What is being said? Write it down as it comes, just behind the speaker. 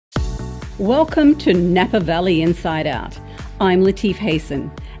Welcome to Napa Valley Inside Out. I'm Latife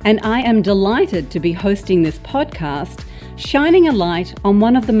Hayson, and I am delighted to be hosting this podcast, shining a light on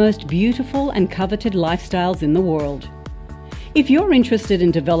one of the most beautiful and coveted lifestyles in the world. If you're interested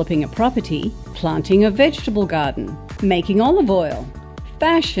in developing a property, planting a vegetable garden, making olive oil,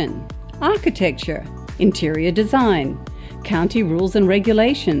 fashion, architecture, interior design, county rules and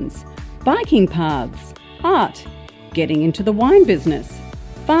regulations, biking paths, art, getting into the wine business,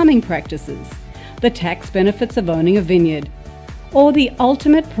 farming practices, the tax benefits of owning a vineyard, or the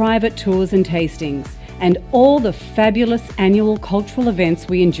ultimate private tours and tastings, and all the fabulous annual cultural events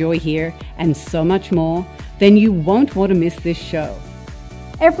we enjoy here, and so much more, then you won't want to miss this show.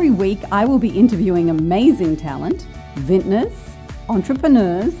 Every week I will be interviewing amazing talent, vintners,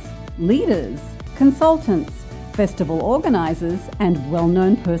 entrepreneurs, leaders, consultants, festival organizers, and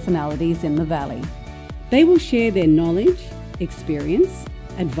well-known personalities in the Valley. They will share their knowledge, experience,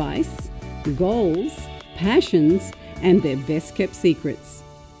 advice, goals, passions, and their best-kept secrets.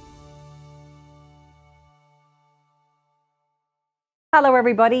 Hello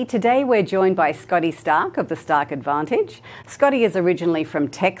everybody, today we're joined by Scotti Stark of the Stark Advantage. Scotti is originally from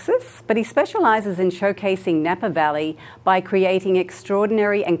Texas, but he specialises in showcasing Napa Valley by creating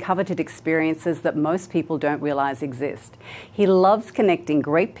extraordinary and coveted experiences that most people don't realise exist. He loves connecting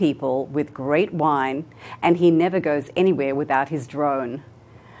great people with great wine, and he never goes anywhere without his drone.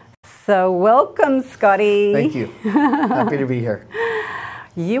 So welcome, Scotti. Thank you. Happy to be here.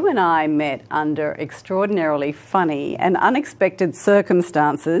 You and I met under extraordinarily funny and unexpected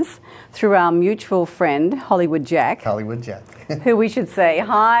circumstances through our mutual friend, Hollywood Jack. Hollywood Jack. Who we should say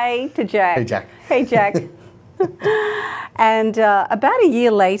hi to Jack. Hey, Jack. Hey, Jack. And about a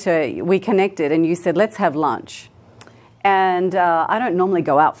year later, we connected and you said, let's have lunch. And I don't normally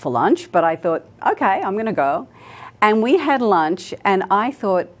go out for lunch, but I thought, okay, I'm going to go. And we had lunch and I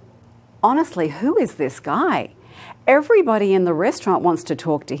thought, honestly, who is this guy? Everybody in the restaurant wants to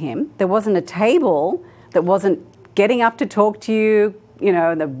talk to him. There wasn't a table that wasn't getting up to talk to you. You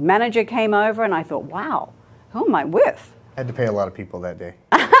know, the manager came over and I thought, wow, who am I with? I had to pay a lot of people that day.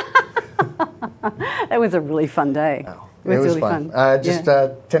 That was a really fun day. Oh, it was really fun.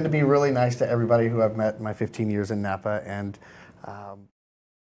 Tend to be really nice to everybody who I've met in my 15 years in Napa, and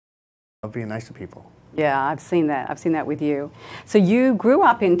love being nice to people. Yeah, I've seen that. I've seen that with you. So you grew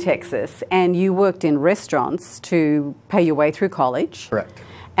up in Texas and you worked in restaurants to pay your way through college. Correct.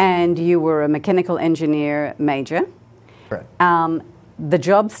 And you were a mechanical engineer major. Correct.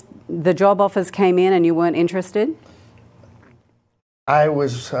 The job offers came in and you weren't interested? I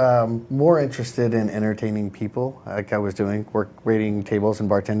was more interested in entertaining people, like I was doing, waiting tables and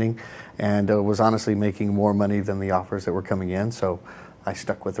bartending, and was honestly making more money than the offers that were coming in. So I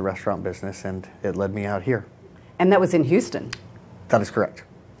stuck with the restaurant business, and it led me out here. And that was in Houston? That is correct,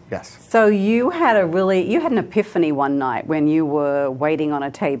 yes. So you had an epiphany one night when you were waiting on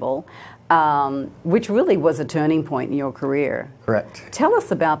a table, which really was a turning point in your career. Correct. Tell us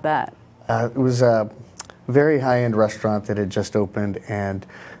about that. It was a very high-end restaurant that had just opened, and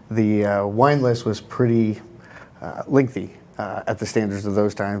the wine list was pretty lengthy at the standards of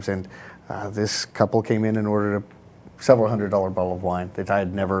those times, and this couple came in and ordered a several $100 bottle of wine that I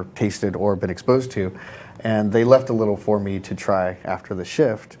had never tasted or been exposed to, and they left a little for me to try after the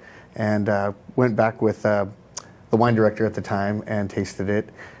shift, and went back with the wine director at the time and tasted it,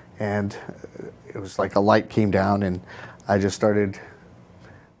 and it was like a light came down, and I just started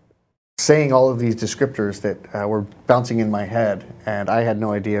saying all of these descriptors that were bouncing in my head, and I had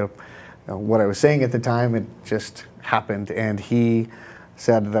no idea what I was saying at the time. It just happened, and he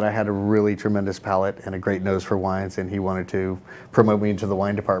said that I had a really tremendous palate and a great nose for wines, and he wanted to promote me into the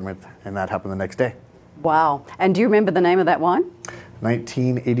wine department, and that happened the next day. Wow. And do you remember the name of that wine?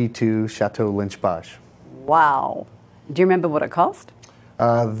 1982 Chateau Lynch-Bages. Wow. Do you remember what it cost?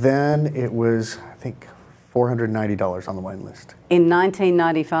 Then it was, I think, $490 on the wine list. In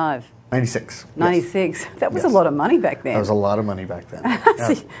 1995? 96. 96. Yes. That was a lot of money back then. That was a lot of money back then.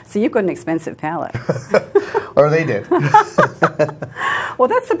 Yeah. So you've got an expensive palate. Or they did. Well,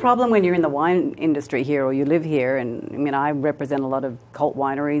 that's the problem when you're in the wine industry here or you live here. And I mean, I represent a lot of cult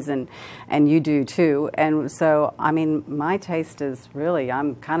wineries and you do too. And so, I mean, my taste is really,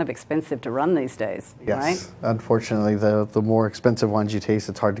 I'm kind of expensive to run these days, yes. Right? Unfortunately, the more expensive ones you taste,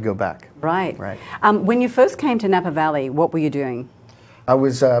 it's hard to go back. Right. Right. When you first came to Napa Valley, what were you doing? I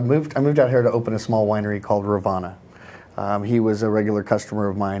moved out here to open a small winery called Ravana. He was a regular customer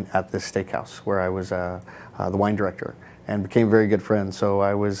of mine at this steakhouse where I was the wine director, and became very good friends. So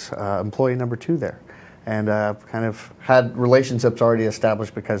I was employee number 2 there, and kind of had relationships already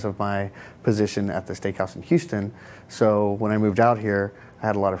established because of my position at the steakhouse in Houston. So when I moved out here, I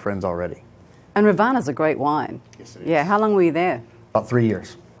had a lot of friends already. And Ravana's a great wine. Yes, it is. Yeah, how long were you there? About 3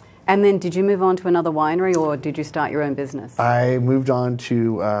 years. And then did you move on to another winery, or did you start your own business? I moved on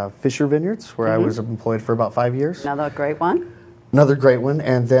to Fisher Vineyards, where I was employed for about 5 years. Another great one? Another great one,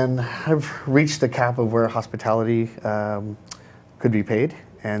 and then I've reached the cap of where hospitality could be paid,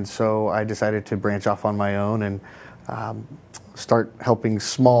 and so I decided to branch off on my own and start helping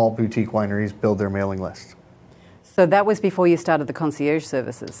small boutique wineries build their mailing list. So that was before you started the concierge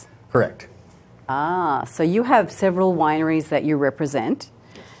services? Correct. Ah, so you have several wineries that you represent.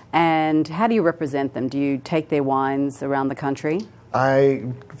 And how do you represent them? Do you take their wines around the country? A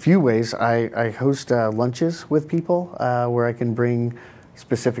few ways. I host lunches with people where I can bring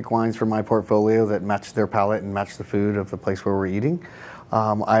specific wines from my portfolio that match their palate and match the food of the place where we're eating.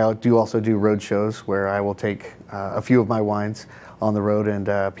 I do also do road shows where I will take a few of my wines on the road,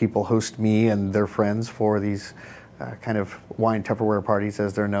 and people host me and their friends for these kind of wine Tupperware parties,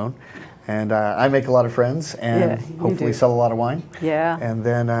 as they're known. And I make a lot of friends and hopefully sell a lot of wine. Yeah. And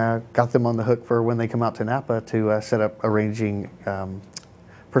then got them on the hook for when they come out to Napa to set up arranging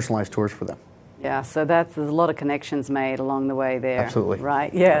personalized tours for them. Yeah, so there's a lot of connections made along the way there. Absolutely.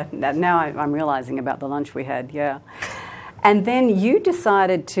 Right, yeah. Now I'm realizing about the lunch we had, yeah. And then you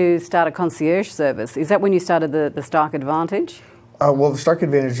decided to start a concierge service. Is that when you started the Stark Advantage? Well, the Stark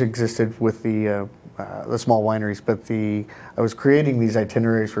Advantage existed with the small wineries, but I was creating these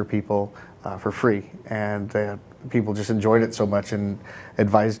itineraries for people for free, and people just enjoyed it so much and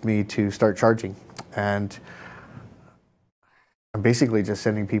advised me to start charging. And I'm basically just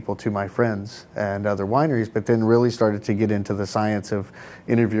sending people to my friends and other wineries, but then really started to get into the science of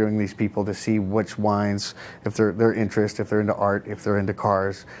interviewing these people to see which wines, if their interest, if they're into art, if they're into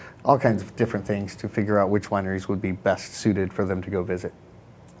cars, all kinds of different things to figure out which wineries would be best suited for them to go visit.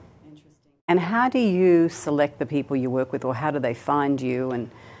 And how do you select the people you work with, or how do they find you, and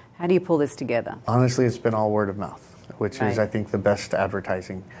how do you pull this together? Honestly, it's been all word of mouth, which Right. is, I think, the best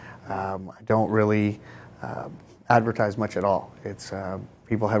advertising. I don't really advertise much at all. It's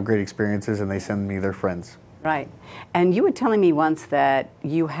people have great experiences and they send me their friends. Right. And you were telling me once that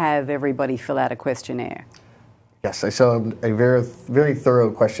you have everybody fill out a questionnaire. Yes, I saw a very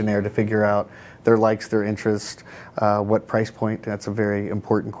thorough questionnaire to figure out their likes, their interests, what price point. That's a very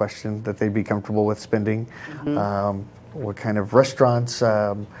important question that they'd be comfortable with spending. What kind of restaurants,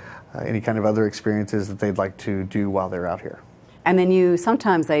 any kind of other experiences that they'd like to do while they're out here. And then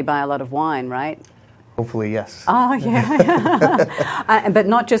sometimes they buy a lot of wine, right? Hopefully, yes. Oh, yeah. But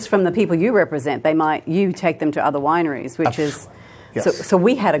not just from the people you represent. You take them to other wineries, which is... Yes. So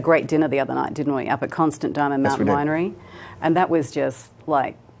we had a great dinner the other night, didn't we, up at Constant Diamond Mountain Winery? And that was just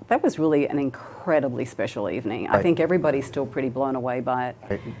like, that was really an incredibly special evening. Right. I think everybody's still pretty blown away by it.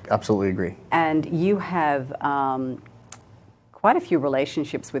 I absolutely agree. And you have quite a few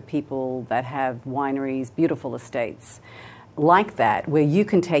relationships with people that have wineries, beautiful estates like that, where you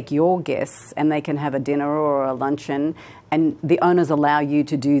can take your guests and they can have a dinner or a luncheon, and the owners allow you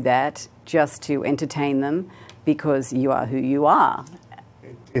to do that just to entertain them because you are who you are.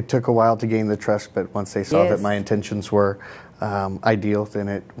 It took a while to gain the trust, but once they saw that my intentions were ideal, then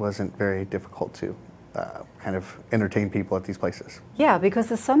it wasn't very difficult to kind of entertain people at these places. Yeah, because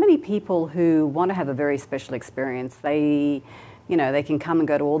there's so many people who want to have a very special experience. They can come and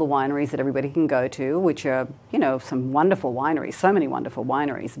go to all the wineries that everybody can go to, which are, some wonderful wineries, so many wonderful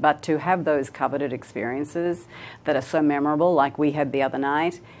wineries. But to have those coveted experiences that are so memorable, like we had the other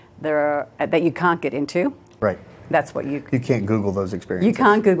night, that you can't get into. Right. That's what you can't Google those experiences. You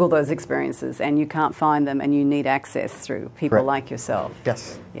can't Google those experiences, and you can't find them, and you need access through people like yourself.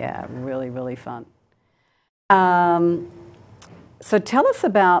 Yes. Yeah, really, really fun. So tell us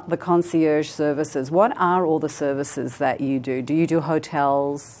about the concierge services. What are all the services that you do? Do you do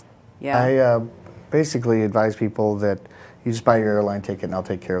hotels? Yeah. I basically advise people that you just buy your airline ticket and I'll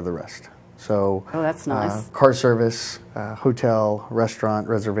take care of the rest. So, oh, that's nice. Car service, hotel, restaurant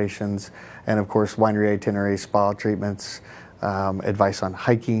reservations, and of course winery itineraries, spa treatments, advice on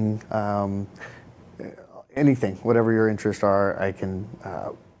hiking, anything, whatever your interests are, I can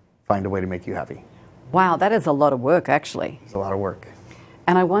find a way to make you happy. Wow, that is a lot of work, actually. It's a lot of work.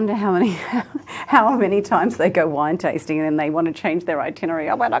 And I wonder how many times they go wine tasting and then they want to change their itinerary.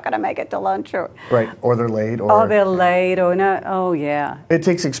 Oh, we're not going to make it to lunch. Right, or they're late. Or they're late, or no, oh yeah. It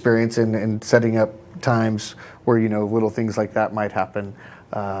takes experience in setting up times where, little things like that might happen.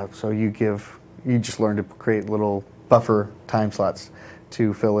 So you just learn to create little buffer time slots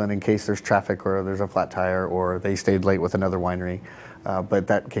to fill in case there's traffic or there's a flat tire or they stayed late with another winery. But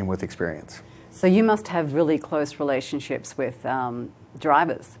that came with experience. So you must have really close relationships with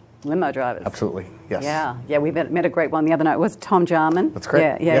drivers. limo drivers. Absolutely, yes. Yeah, yeah, we met a great one the other night. It was Tom Jarman. That's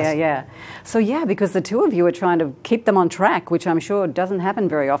correct. Yeah. So yeah, because the two of you are trying to keep them on track, which I'm sure doesn't happen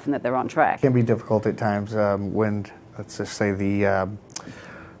very often that they're on track. It can be difficult at times when, let's just say, the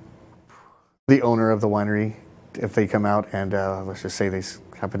owner of the winery, if they come out and let's just say they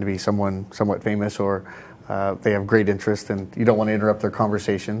happen to be someone somewhat famous, or they have great interest, and you don't want to interrupt their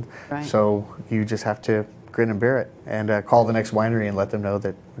conversation. Right. So you just have to grin and bear it, and call the next winery and let them know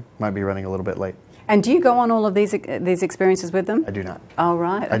that it might be running a little bit late. And do you go on all of these experiences with them? I do not. Oh,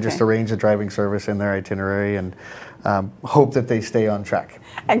 right. I just arrange a driving service in their itinerary and hope that they stay on track.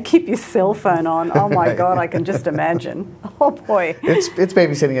 And keep your cell phone on. Oh my God, I can just imagine. Oh boy. It's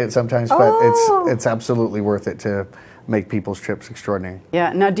babysitting it sometimes, but it's absolutely worth it to make people's trips extraordinary.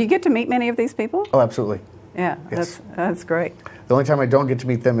 Yeah. Now, do you get to meet many of these people? Oh, absolutely. Yeah, yes. That's great. The only time I don't get to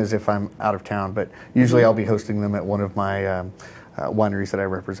meet them is if I'm out of town, but usually I'll be hosting them at one of my wineries that I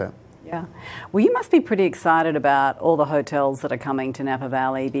represent. Yeah. Well, you must be pretty excited about all the hotels that are coming to Napa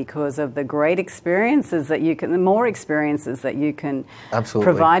Valley because of the great experiences that you can, the more experiences that you can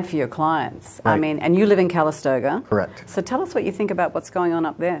provide for your clients. Right. I mean, and you live in Calistoga. Correct. So tell us what you think about what's going on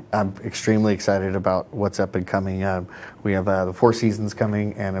up there. I'm extremely excited about what's up and coming. We have the Four Seasons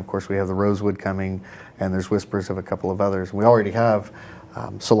coming, and of course we have the Rosewood coming, and there's whispers of a couple of others. We already have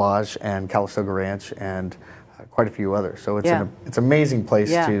Solage and Calistoga Ranch and quite a few others. So it's it's an amazing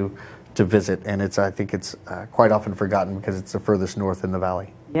place to visit, and I think it's quite often forgotten because it's the furthest north in the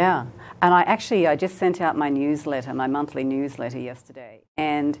valley. Yeah, and I just sent out my newsletter, my monthly newsletter yesterday,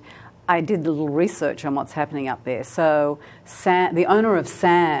 and I did a little research on what's happening up there. So the owner of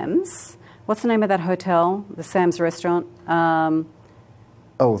Sam's, what's the name of that hotel? The Sam's restaurant?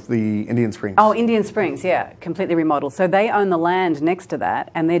 Oh, the Indian Springs. Oh, Indian Springs, yeah, completely remodeled. So they own the land next to that,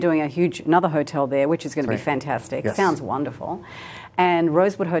 and they're doing another hotel there, which is going to be fantastic. Yes. Sounds wonderful. And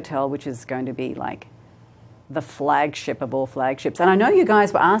Rosewood Hotel, which is going to be like the flagship of all flagships. And I know you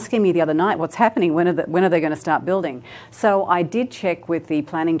guys were asking me the other night, what's happening? When are they going to start building? So I did check with the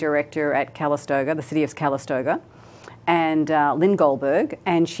planning director at Calistoga, the city of Calistoga, and Lynn Goldberg,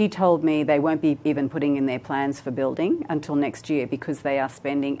 and she told me they won't be even putting in their plans for building until next year because they are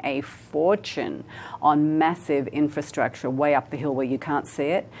spending a fortune on massive infrastructure way up the hill where you can't see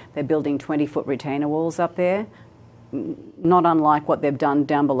it. They're building 20-foot retainer walls up there, not unlike what they've done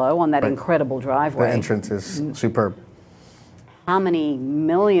down below on that incredible driveway. The entrance is superb. How many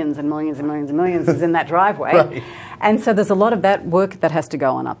millions and millions and millions and millions is in that driveway? Right. And so there's a lot of that work that has to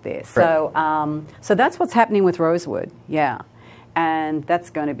go on up there. So, so that's what's happening with Rosewood, yeah, and that's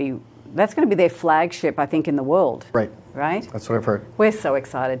going to be their flagship, I think, in the world. Right. Right. That's what I've heard. We're so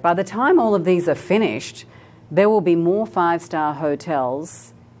excited. By the time all of these are finished, there will be more 5-star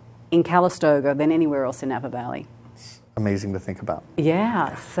hotels in Calistoga than anywhere else in Napa Valley. Amazing to think about.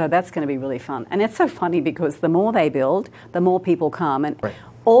 Yeah, so that's going to be really fun. And it's so funny because the more they build, the more people come. And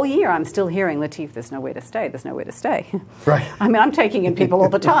all year I'm still hearing, Latife, there's nowhere to stay, there's nowhere to stay. Right. I mean, I'm taking in people all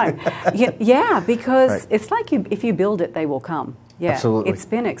the time. Yeah, because it's like if you build it, they will come. Yeah, absolutely. It's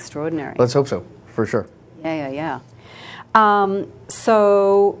been extraordinary. Let's hope so, for sure. Yeah.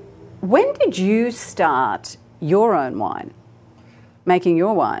 So when did you start your own wine, making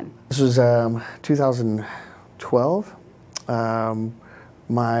your wine? This was 2012. One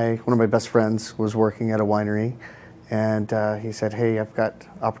of my best friends was working at a winery, and he said, "Hey, I've got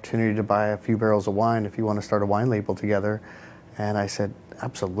opportunity to buy a few barrels of wine if you want to start a wine label together." And I said,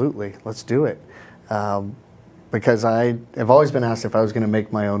 "Absolutely, let's do it." Because I have always been asked if I was going to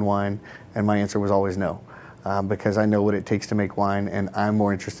make my own wine, and my answer was always no. Because I know what it takes to make wine, and I'm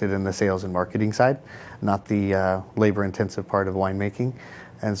more interested in the sales and marketing side, not the labor-intensive part of winemaking.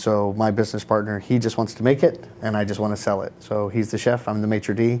 And so my business partner, he just wants to make it, and I just want to sell it. So he's the chef, I'm the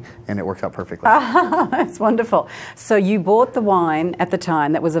maitre d', and it works out perfectly. That's wonderful. So you bought the wine at the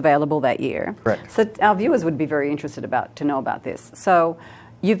time that was available that year. Correct. So our viewers would be very interested to know about this. So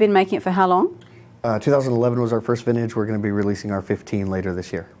you've been making it for how long? 2011 was our first vintage. We're going to be releasing our 15 later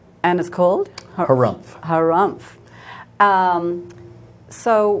this year. And it's called? Harumph. Harumph.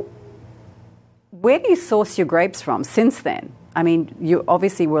 So where do you source your grapes from since then? I mean, you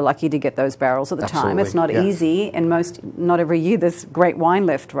obviously were lucky to get those barrels at the time. It's not easy, and not every year there's great wine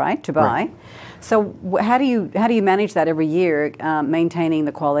left, right, to buy. Right. So how do you manage that every year, maintaining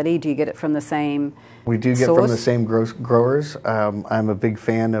the quality? Do you get it from the same We do get source? from the same growers. I'm a big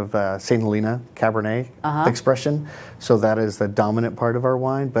fan of St. Helena Cabernet expression, so that is the dominant part of our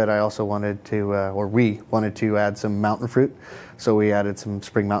wine, but I also wanted to, we wanted to add some mountain fruit, so we added some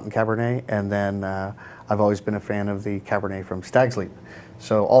Spring Mountain Cabernet, and then I've always been a fan of the Cabernet from Stag's Leap.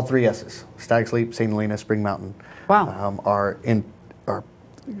 So all three S's, Stag's Leap, St. Helena, Spring Mountain, Wow. are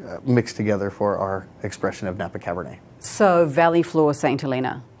mixed together for our expression of Napa Cabernet. So Valley Floor St.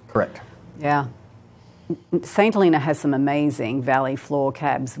 Helena. Correct. Yeah. St. Helena has some amazing valley floor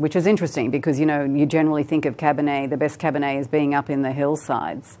cabs, which is interesting because, you know, you generally think of Cabernet, the best Cabernet as being up in the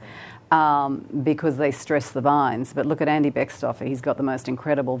hillsides because they stress the vines. But look at Andy Beckstoffer. He's got the most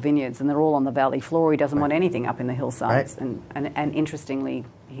incredible vineyards and they're all on the valley floor. He doesn't want anything up in the hillsides. Right. And interestingly,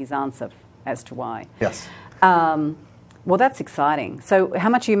 his answer as to why. Yes. Well, that's exciting. So how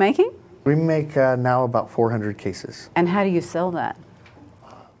much are you making? We make now about 400 cases. And how do you sell that?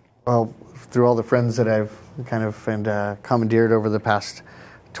 Well, through all the friends that I've kind of commandeered over the past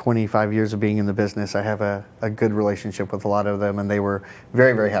 25 years of being in the business, I have a good relationship with a lot of them, and they were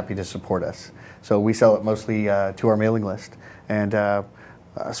very, very happy to support us. So we sell it mostly to our mailing list, and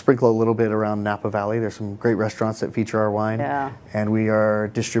sprinkle a little bit around Napa Valley. There's some great restaurants that feature our wine, and we are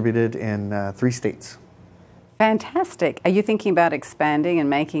distributed in 3 states. Fantastic. Are you thinking about expanding and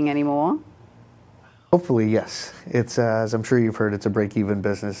making any more? Hopefully, yes. It's, as I'm sure you've heard, it's a break-even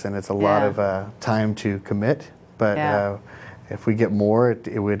business, and it's a lot of time to commit. But if we get more,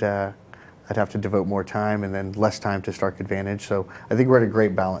 it would, I'd have to devote more time and then less time to Stark Advantage. So I think we're at a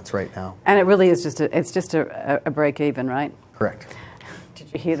great balance right now. And it really is just a break-even, right? Correct.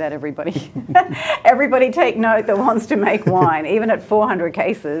 Did you hear that, everybody? Everybody take note that wants to make wine. Even at 400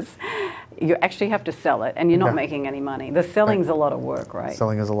 cases, you actually have to sell it, and you're not making any money. The selling's a lot of work, right?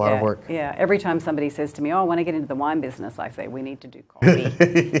 Selling is a lot of work. Yeah. Every time somebody says to me, "Oh, I want to get into the wine business," I say, "We need to do coffee.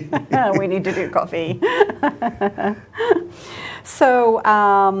 We need to do coffee." So,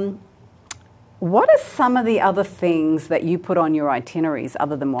 what are some of the other things that you put on your itineraries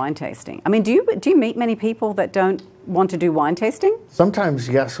other than wine tasting? I mean, do you meet many people that don't want to do wine tasting? Sometimes,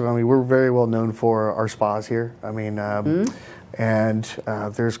 yes. I mean, we're very well known for our spas here. I mean, and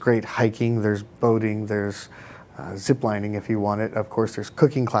there's great hiking, there's boating, there's zip lining if you want it. Of course, there's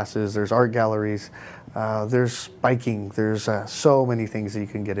cooking classes, there's art galleries, there's biking, there's so many things that you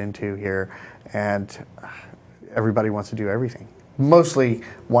can get into here, and everybody wants to do everything. Mostly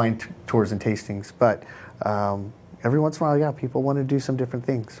wine tours and tastings, but every once in a while, yeah, people want to do some different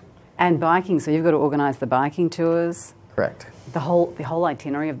things. And biking, so you've got to organize the biking tours? Correct. The whole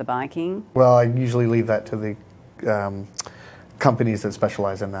itinerary of the biking? Well, I usually leave that to the companies that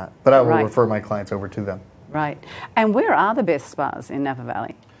specialize in that, but I will refer my clients over to them. Right. And where are the best spas in Napa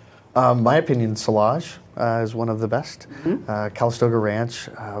Valley? My opinion, Solage is one of the best. Calistoga Ranch,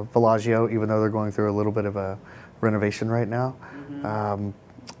 Bellagio, even though they're going through a little bit of a renovation right now.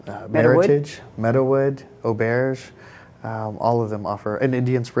 Meritage, Meadowood, Auberge, all of them offer, and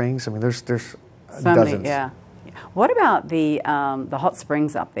Indian Springs. I mean, there's so dozens. Many, What about the hot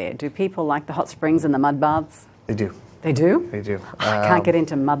springs up there? Do people like the hot springs and the mud baths? They do. They do? They do. I can't get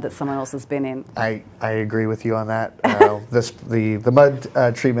into mud that someone else has been in. I agree with you on that. The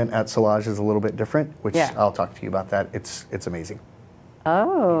mud treatment at Solage is a little bit different, which I'll talk to you about that. It's amazing.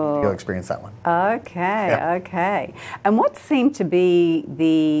 Oh. You'll experience that one. Okay, okay. And what seem to be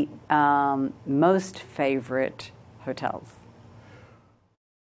the most favorite hotels?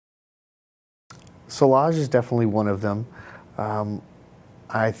 Solage is definitely one of them.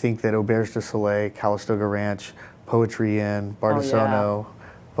 I think that Auberge du Soleil, Calistoga Ranch, Poetry Inn, Bardessono,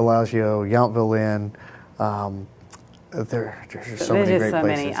 Bellagio, Yountville Inn. There's just so many great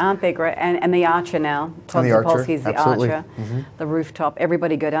places. Aren't they great? And the Archer now. Todd Zapolsky's the Archer. The rooftop.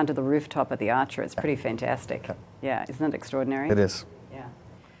 Everybody go down to the rooftop at the Archer. It's pretty fantastic. Yeah, isn't it extraordinary? It is. Yeah.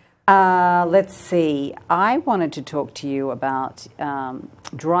 Let's see. I wanted to talk to you about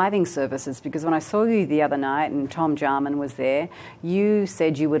driving services because when I saw you the other night and Tom Jarman was there, you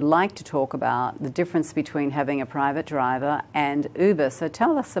said you would like to talk about the difference between having a private driver and Uber. So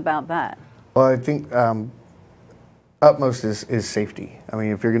tell us about that. Well, I think utmost is safety. I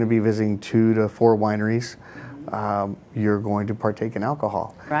mean, if you're going to be visiting 2 to 4 wineries, you're going to partake in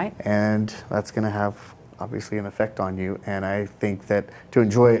alcohol. Right. And that's going to have obviously an effect on you. And I think that to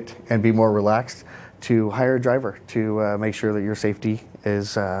enjoy it and be more relaxed, to hire a driver to make sure that your safety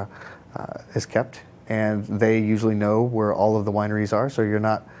is kept. And they usually know where all of the wineries are, so you're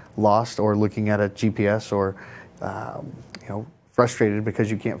not lost or looking at a GPS or frustrated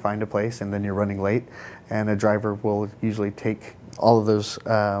because you can't find a place and then you're running late. And a driver will usually take all of those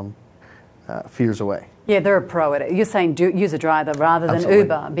fears away. Yeah, they're a pro at it. You're saying use a driver rather than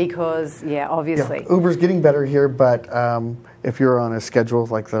Uber because, obviously. Yeah, Uber's getting better here, but if you're on a schedule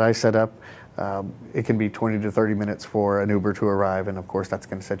like that I set up, it can be 20 to 30 minutes for an Uber to arrive, and of course that's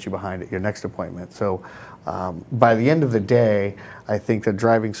going to set you behind at your next appointment. So by the end of the day, I think the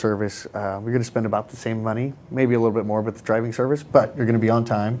driving service, we're going to spend about the same money, maybe a little bit more with the driving service, but you're going to be on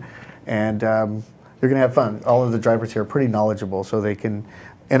time, and you're going to have fun. All of the drivers here are pretty knowledgeable, so they can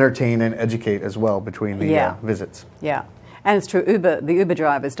entertain and educate as well between the visits. Yeah. And it's true, the Uber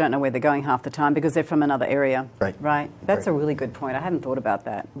drivers don't know where they're going half the time because they're from another area. Right. That's a really good point. I hadn't thought about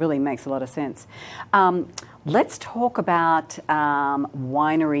that. Really makes a lot of sense. Let's talk about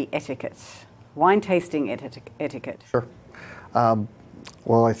winery etiquette, wine tasting etiquette. Sure.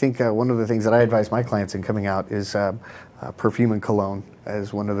 Well, I think one of the things that I advise my clients in coming out is perfume and cologne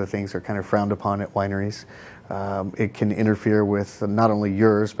as one of the things that are kind of frowned upon at wineries. It can interfere with not only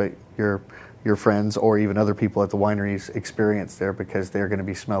yours, but your friends or even other people at the winery's experience there, because they're going to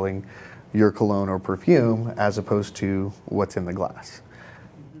be smelling your cologne or perfume as opposed to what's in the glass.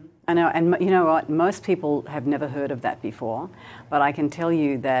 I know, and you know what? Most people have never heard of that before, but I can tell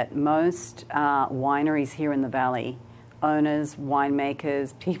you that most wineries here in the Valley, owners,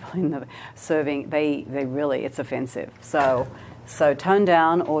 winemakers, people in the serving, they really, it's offensive. So tone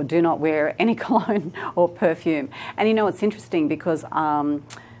down or do not wear any cologne or perfume. And you know, it's interesting because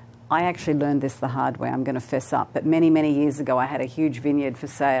I actually learned this the hard way, I'm going to fess up, but many, many years ago I had a huge vineyard for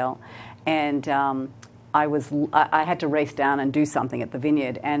sale, and I had to race down and do something at the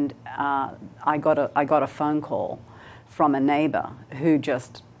vineyard, and I got a phone call from a neighbour who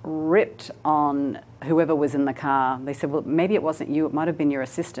just ripped on whoever was in the car. They said, well, maybe it wasn't you, it might have been your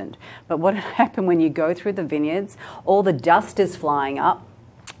assistant. But what had happened when you go through the vineyards, all the dust is flying up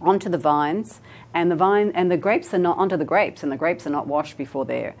onto the vines, and the grapes are not onto the grapes, and the grapes are not washed before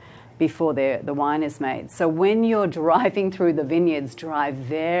the wine is made. So when you're driving through the vineyards, drive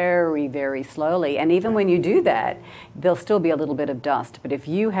very, very slowly. And even when you do that, there'll still be a little bit of dust. But if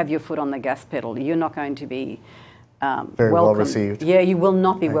you have your foot on the gas pedal, you're not going to be very well received. Yeah, you will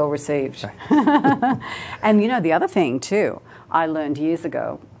not be well received. And you know, the other thing too, I learned years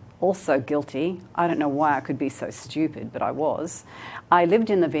ago, also guilty. I don't know why I could be so stupid, but I was. I lived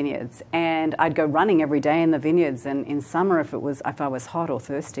in the vineyards, and I'd go running every day in the vineyards. And in summer, if I was hot or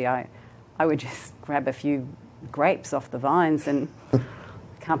thirsty, I would just grab a few grapes off the vines. And I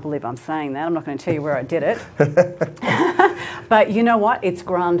can't believe I'm saying that. I'm not going to tell you where I did it. But you know what? It's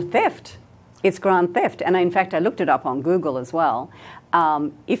grand theft. It's grand theft. And in fact, I looked it up on Google as well.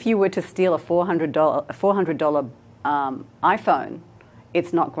 If you were to steal a $400 iPhone,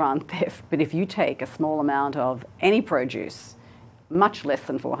 it's not grand theft. But if you take a small amount of any produce, much less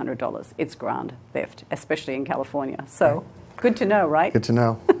than $400, it's grand theft, especially in California. So good to know, right? Good to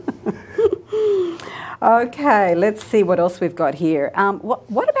know. Okay, let's see what else we've got here.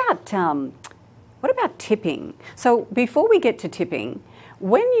 What about tipping? So before we get to tipping,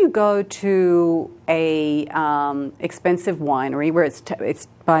 when you go to a expensive winery where it's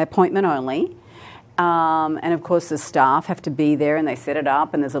by appointment only, and of course the staff have to be there and they set it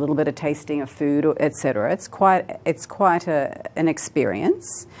up, and there's a little bit of tasting of food, etc. It's quite an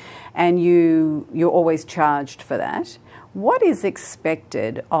experience, and you're always charged for that. What is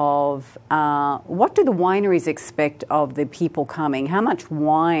expected of, what do the wineries expect of the people coming? How much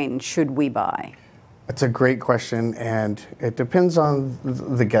wine should we buy? That's a great question, and it depends on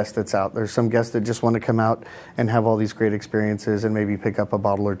the guest that's out. There's some guests that just want to come out and have all these great experiences and maybe pick up a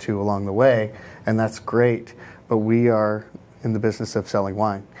bottle or two along the way, and that's great, but we are in the business of selling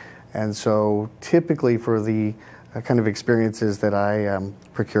wine. And so typically for the kind of experiences that I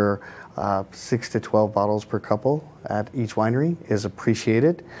procure, 6 to 12 bottles per couple at each winery is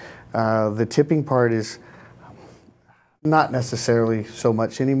appreciated. The tipping part is not necessarily so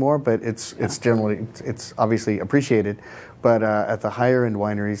much anymore, but it's generally, it's obviously appreciated. But at the higher end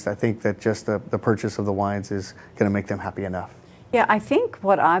wineries, I think that just the purchase of the wines is going to make them happy enough. Yeah, I think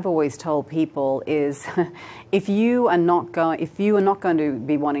what I've always told people is if you are not going to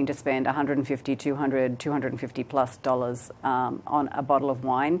be wanting to spend $150, $200, $250 plus on a bottle of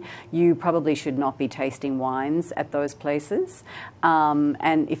wine, you probably should not be tasting wines at those places.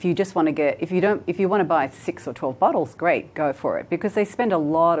 And if you just want to if you want to buy 6 or 12 bottles, great, go for it, because they spend a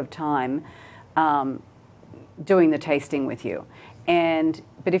lot of time doing the tasting with you.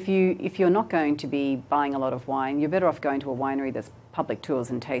 But if you're not going to be buying a lot of wine, you're better off going to a winery that's public tours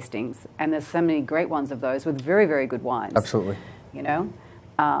and tastings, and there's so many great ones of those with very, very good wines. Absolutely. You know,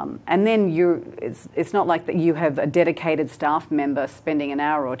 and then it's not like that you have a dedicated staff member spending an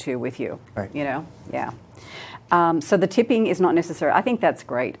hour or two with you. Right. You know, yeah. So the tipping is not necessary. I think that's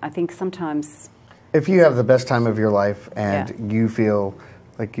great. I think sometimes if you have the best time of your life and you feel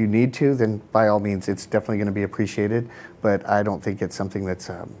like you need to, then by all means, it's definitely going to be appreciated. But I don't think it's something that's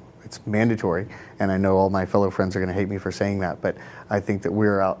it's mandatory. And I know all my fellow friends are going to hate me for saying that, but I think that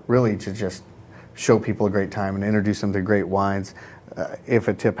we're out really to just show people a great time and introduce them to great wines. If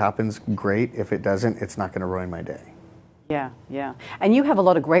a tip happens, great. If it doesn't, it's not going to ruin my day. Yeah, yeah. And you have a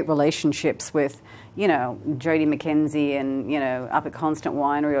lot of great relationships with, you know, Jody McKenzie and, you know, up at Constant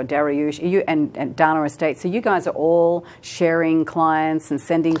Winery or Dariush and Dana Estate. So you guys are all sharing clients and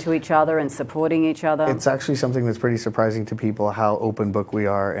sending to each other and supporting each other. It's actually something that's pretty surprising to people, how open book we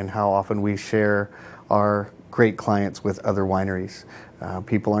are and how often we share our great clients with other wineries.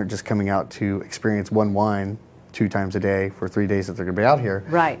 People aren't just coming out to experience one wine 2 times a day for 3 days that they're going to be out here.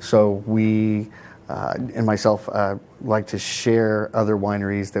 Right. So we and myself like to share other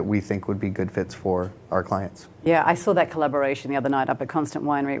wineries that we think would be good fits for our clients. Yeah, I saw that collaboration the other night up at Constant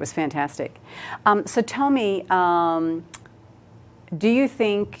Winery. It was fantastic. So tell me, do you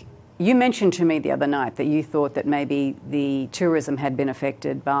think, you mentioned to me the other night that you thought that maybe the tourism had been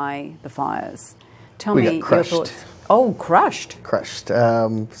affected by the fires. Tell me your thoughts. Oh, crushed. Crushed.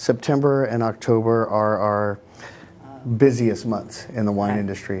 September and October are our busiest months in the wine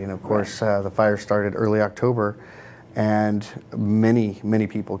industry, and of course the fire started early October, and many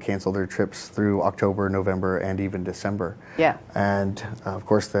people canceled their trips through October, November, and even December. Yeah. And of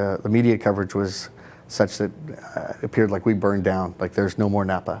course the media coverage was such that it appeared like we burned down, like there's no more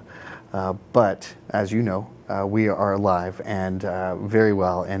Napa. But as you know, we are alive and very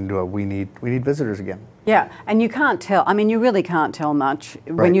well, and we need visitors again. Yeah, and you can't tell. I mean, you really can't tell much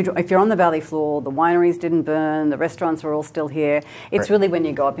when if you're on the valley floor. The wineries didn't burn. The restaurants are all still here. It's really when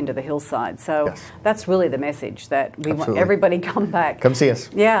you go up into the hillside. So that's really the message, that we want everybody come back. Come see us.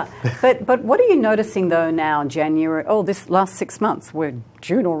 Yeah, but what are you noticing though now? January. Oh, this last 6 months. We're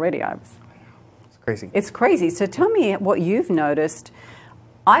June already. It's crazy. It's crazy. So tell me what you've noticed.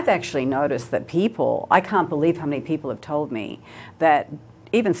 I've actually noticed that people. I can't believe how many people have told me that.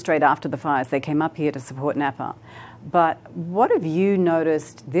 Even straight after the fires, they came up here to support Napa. But what have you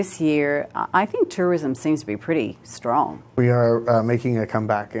noticed this year? I think tourism seems to be pretty strong. We are making a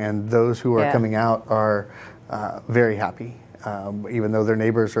comeback, and those who are coming out are very happy, even though their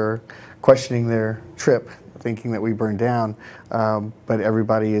neighbors are questioning their trip, thinking that we burned down. But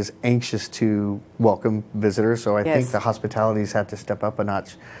everybody is anxious to welcome visitors, so I think the hospitality's had to step up a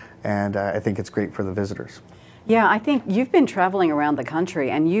notch, and I think it's great for the visitors. Yeah, I think you've been traveling around the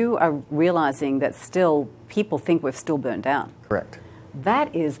country and you are realizing that still people think we've still burnt down. Correct.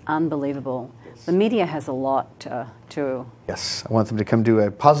 That is unbelievable. The media has a lot to... Yes, I want them to come do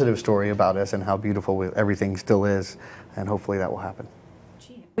a positive story about us and how beautiful everything still is, and hopefully that will happen.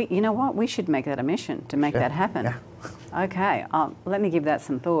 You know what? We should make that a mission to make that happen. Yeah. Okay, let me give that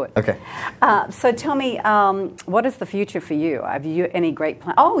some thought. Okay. So tell me, what is the future for you? Have you any great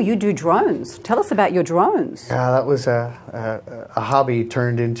plans? Oh, you do drones. Tell us about your drones. Yeah, that was a hobby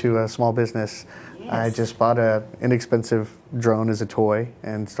turned into a small business. Yes. I just bought an inexpensive drone as a toy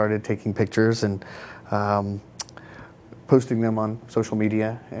and started taking pictures and posting them on social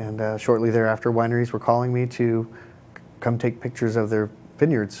media. And shortly thereafter, wineries were calling me to come take pictures of their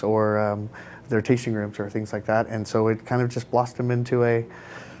vineyards or their tasting rooms or things like that, and so it kind of just blossomed into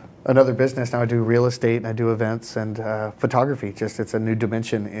another business. Now I do real estate and I do events and photography. Just it's a new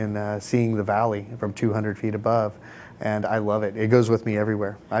dimension in seeing the valley from 200 feet above, and I love it. It goes with me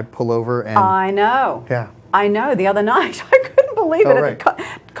everywhere. I pull over and I know. Yeah. I know. The other night I couldn't believe it at the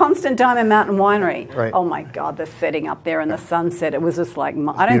Constant Diamond Mountain Winery. Right. Oh my God, the setting up there and the sunset. It was just like,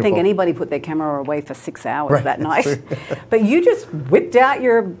 I don't think anybody put their camera away for 6 hours that night. But you just whipped out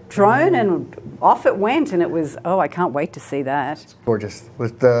your drone and off it went, and it was, oh, I can't wait to see that. It's gorgeous.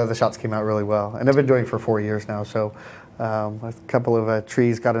 The shots came out really well. And I've been doing it for 4 years now, so a couple of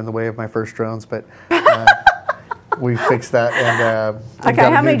trees got in the way of my first drones, but we fixed that. And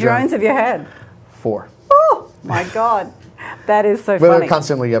okay, how many drones have you had? 4. Oh my God. That is so funny. Well, they're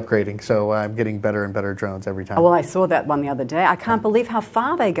constantly upgrading, so I'm getting better and better drones every time. Oh, well, I saw that one the other day. I can't believe how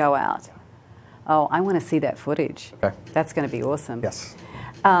far they go out. Oh, I want to see that footage. Okay. That's going to be awesome. Yes.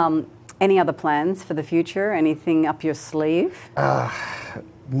 Any other plans for the future? Anything up your sleeve?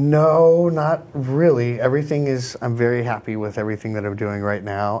 No, not really. I'm very happy with everything that I'm doing right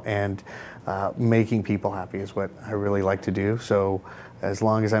now, and making people happy is what I really like to do. So as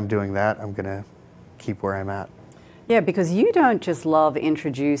long as I'm doing that, I'm going to keep where I'm at. Yeah, because you don't just love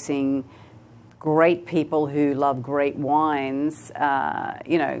introducing great people who love great wines,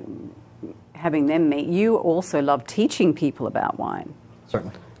 you know, having them meet. You also love teaching people about wine.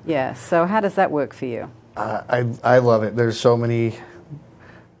 Certainly. Yeah, so how does that work for you? I love it. There's so many,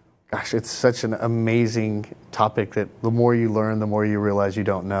 gosh, it's such an amazing topic that the more you learn, the more you realize you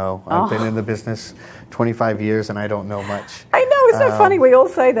don't know. I've been in the business 25 years and I don't know much. I know, it's so funny, we all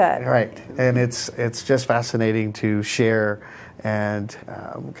say that. Right, and it's just fascinating to share and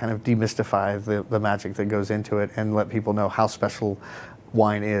kind of demystify the magic that goes into it and let people know how special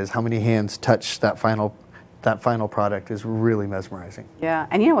wine is, how many hands touch that final that final product is really mesmerizing. Yeah,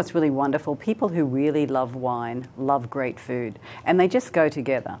 and you know what's really wonderful? People who really love wine love great food, and they just go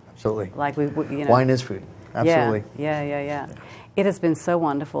together. Absolutely. Like you know, wine is food. Absolutely. Yeah. It has been so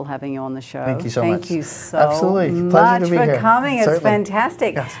wonderful having you on the show. Thank you so much. Thank you so Absolutely. much Pleasure to be for here. coming. It's Certainly.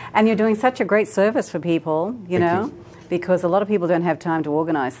 fantastic. Yes. And you're doing such a great service for people, you know, because a lot of people don't have time to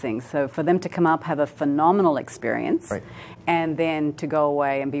organize things. So for them to come up, have a phenomenal experience, Right. and then to go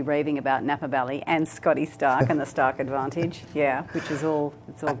away and be raving about Napa Valley and Scotti Stark and the Stark Advantage, yeah, which is all,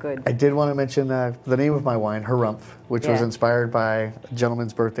 it's all good. I did want to mention the name of my wine, Harumph, which was inspired by a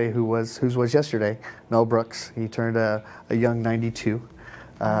gentleman's birthday whose was yesterday, Mel Brooks. He turned a young 92.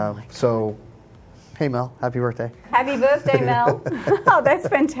 So, hey Mel, happy birthday. Happy birthday, Mel. Oh, that's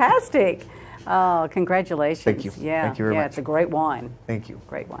fantastic. Oh, congratulations. Thank you. Yeah, Thank you very much. It's a great wine. Thank you.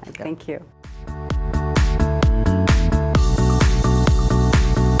 Great wine. Yeah. Thank you.